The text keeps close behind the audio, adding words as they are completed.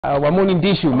Wamuni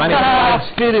Ndishu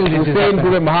managed Hussein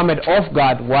Gure Mohammed off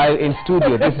guard while in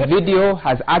studio. This video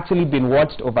has actually been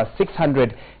watched over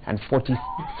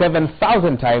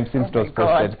 647,000 times since it was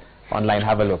posted online.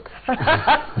 Have a look.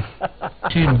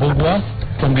 Mbugua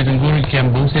from Gitunguri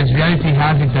Kiambu says reality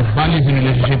has it that values in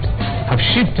relationships have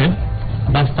shifted,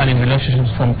 thus turning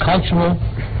relationships from cultural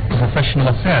to professional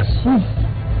affairs.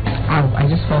 I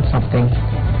just felt something.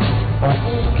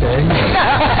 Okay.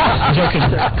 Joking.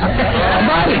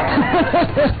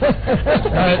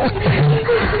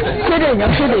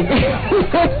 I'm kidding.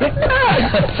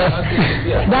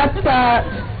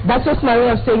 That's just my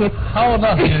way of saying it. How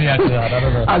enough do you react to that? I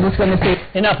don't know. I was just going to say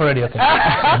enough already. Okay.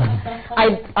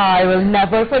 I will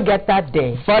never forget that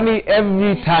day. Funny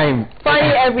every time.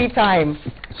 Funny every time.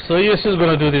 So you're still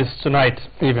going to do this tonight,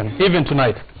 even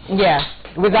tonight? Yeah,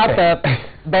 without the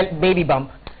baby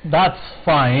bump. That's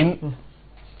fine.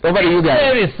 Over to you guys.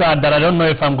 Very sad that I don't know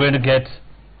if I'm going to get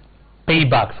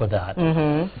payback for that.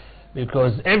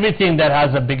 Because everything that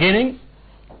has a beginning,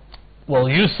 well,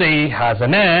 you say has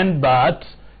an end, but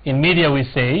in media we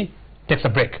say takes a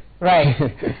break. Right.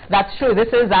 That's true. This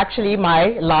is actually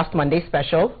my last Monday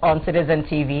special on Citizen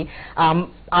TV.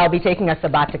 I'll be taking a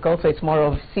sabbatical, so it's more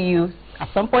of see you at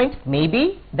some point,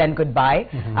 maybe, then goodbye.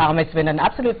 It's been an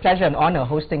absolute pleasure and honor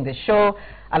hosting this show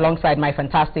alongside my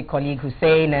fantastic colleague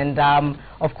Hussein, and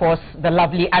of course the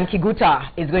lovely Anki Guta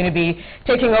is going to be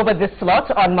taking over this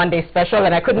slot on Monday special,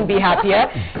 and I couldn't be happier.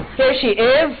 Here she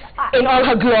is in all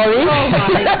her glory. Oh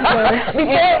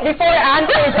my before Anne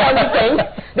says anything,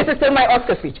 this is still my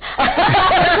Oscar speech.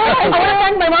 I want to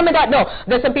thank my mom and dad. No,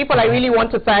 there's some people I really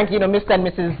want to thank, you know, Mr. and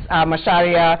Mrs.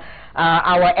 Masharia,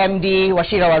 our MD,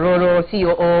 Washira Waroro,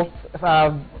 COO,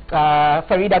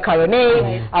 Farida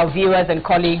Karone, our viewers and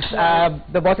colleagues.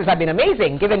 The bosses have been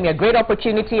amazing, giving me a great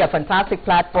opportunity, a fantastic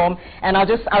platform, and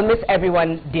I'll miss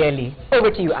everyone dearly.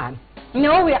 Over to you, Anne.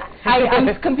 No, I'm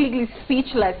completely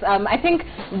speechless. I think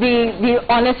the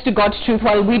honest to God's truth,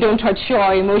 while we don't touch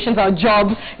our emotions, our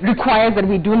job requires that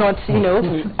we do not, you know,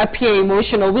 appear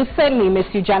emotional. We'll certainly miss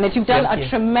you, Janet. You've done a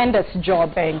tremendous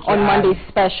job on Monday's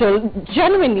special.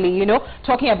 Genuinely, you know,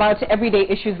 talking about everyday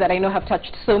issues that I know have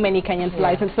touched so many Kenyans'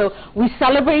 lives. And so we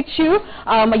celebrate you.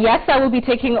 Yes, I will be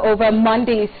taking over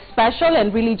Monday's special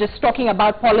and really just talking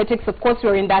about politics. Of course,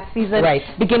 we're in that season,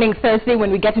 beginning Thursday when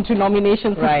we get into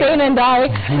nominations. Hussein and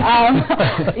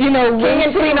you know, king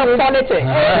and queen of politics.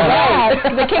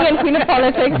 The king and queen of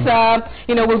politics,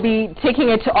 you know, will be taking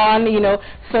it on, you know,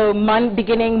 so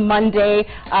beginning Monday,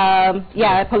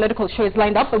 a political show is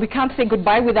lined up, but we can't say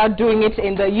goodbye without doing it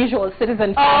in the usual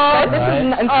Citizen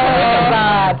fashion. This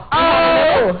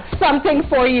is something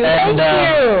for you. Thank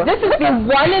you. This is the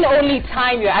one and only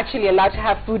time you're actually allowed to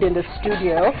have food in the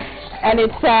studio. And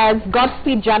it says,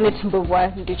 Godspeed Janet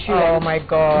Mbugua. Oh my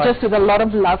God. Just with a lot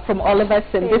of love from all of us,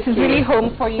 and this is really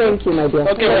home for you. Thank you, my dear.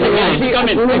 Okay, come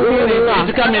in. Don't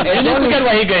forget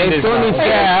why you're going this. It's only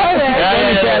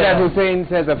fair that Hussein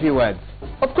says a few words.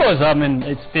 Of course, I mean,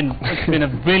 it's been a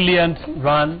brilliant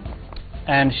run,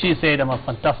 and she said I'm a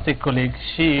fantastic colleague.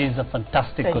 She is a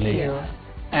fantastic colleague. You.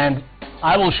 And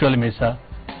I will surely miss her.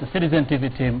 The Citizen TV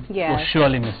team will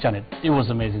surely miss Janet. It was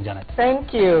amazing, Janet.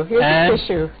 Thank you. Here's the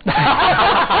tissue.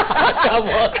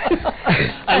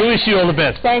 I wish you all the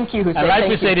best. Thank you, Hussein. And like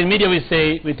we said, in media we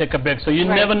say we take a break, so you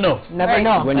never know. Never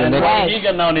know. When you're and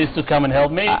Iga now needs to come and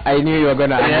help me. I knew you were going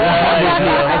to.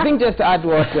 I think just to add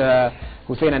what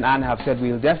Hussein and Anne have said,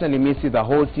 we'll definitely miss you, the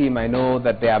whole team. I know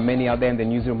that there are many out there in the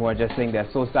newsroom who are just saying they're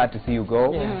so sad to see you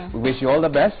go. We wish you all the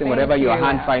best in whatever your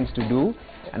hand finds to do,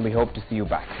 and we hope to see you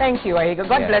back. Thank you, Aiga.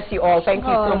 God bless you all. Thank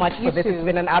you so much for this. It's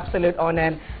been an absolute honor,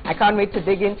 and I can't wait to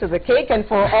dig into the cake. And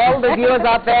for all the viewers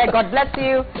out there, God bless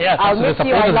you. I'll miss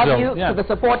you. I love you. To the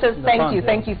supporters, thank you.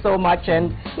 Thank you so much.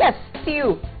 And yes, see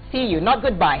you. See you. Not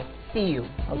goodbye. See you.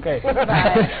 Okay.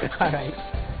 Bye. All right.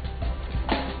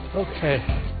 Okay.